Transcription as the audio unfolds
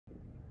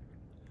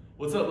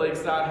What's up,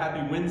 Lakeside?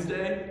 Happy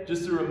Wednesday.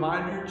 Just a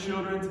reminder,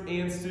 children's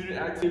and student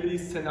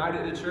activities tonight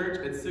at the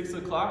church at 6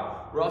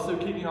 o'clock. We're also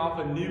kicking off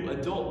a new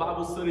adult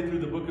Bible study through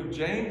the book of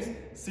James.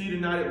 See you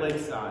tonight at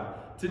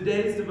Lakeside.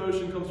 Today's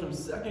devotion comes from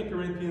 2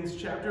 Corinthians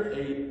chapter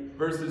 8,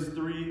 verses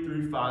 3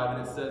 through 5,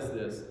 and it says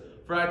this: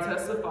 "For I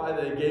testify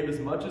that they gave as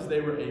much as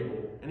they were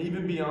able, and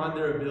even beyond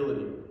their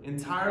ability,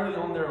 entirely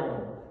on their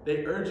own.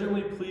 They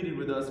urgently pleaded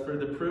with us for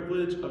the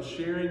privilege of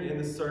sharing in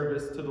the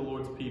service to the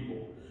Lord's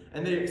people.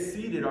 And they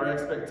exceeded our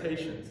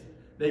expectations.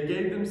 They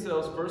gave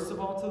themselves first of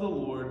all to the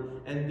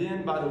Lord, and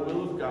then by the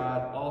will of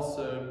God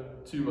also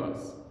to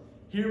us."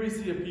 Here we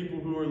see a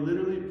people who are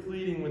literally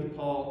pleading with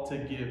Paul to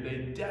give.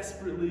 They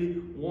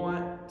desperately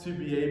want to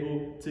be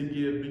able to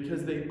give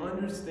because they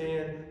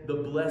understand the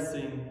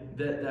blessing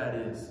that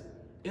is.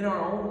 In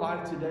our own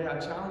life today, I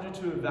challenge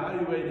you to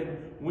evaluate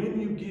when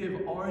you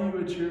give, are you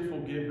a cheerful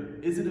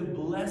giver? Is it a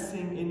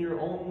blessing in your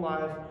own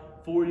life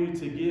for you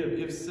to give?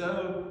 If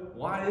so,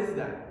 why is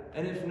that?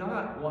 And if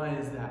not, why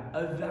is that?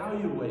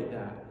 Evaluate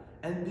that.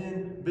 And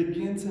then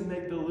begin to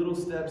make the little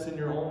steps in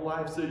your own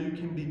life so you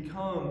can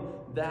become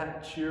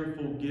that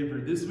cheerful giver.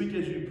 This week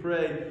as you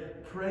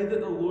pray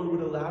that the Lord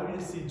would allow you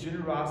to see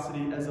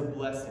generosity as a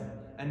blessing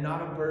and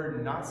not a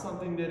burden, not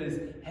something that is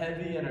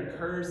heavy and a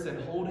curse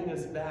and holding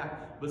us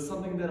back, but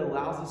something that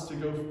allows us to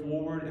go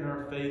forward in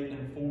our faith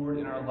and forward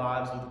in our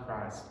lives with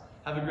Christ.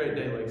 Have a great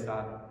day,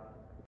 Lakeside.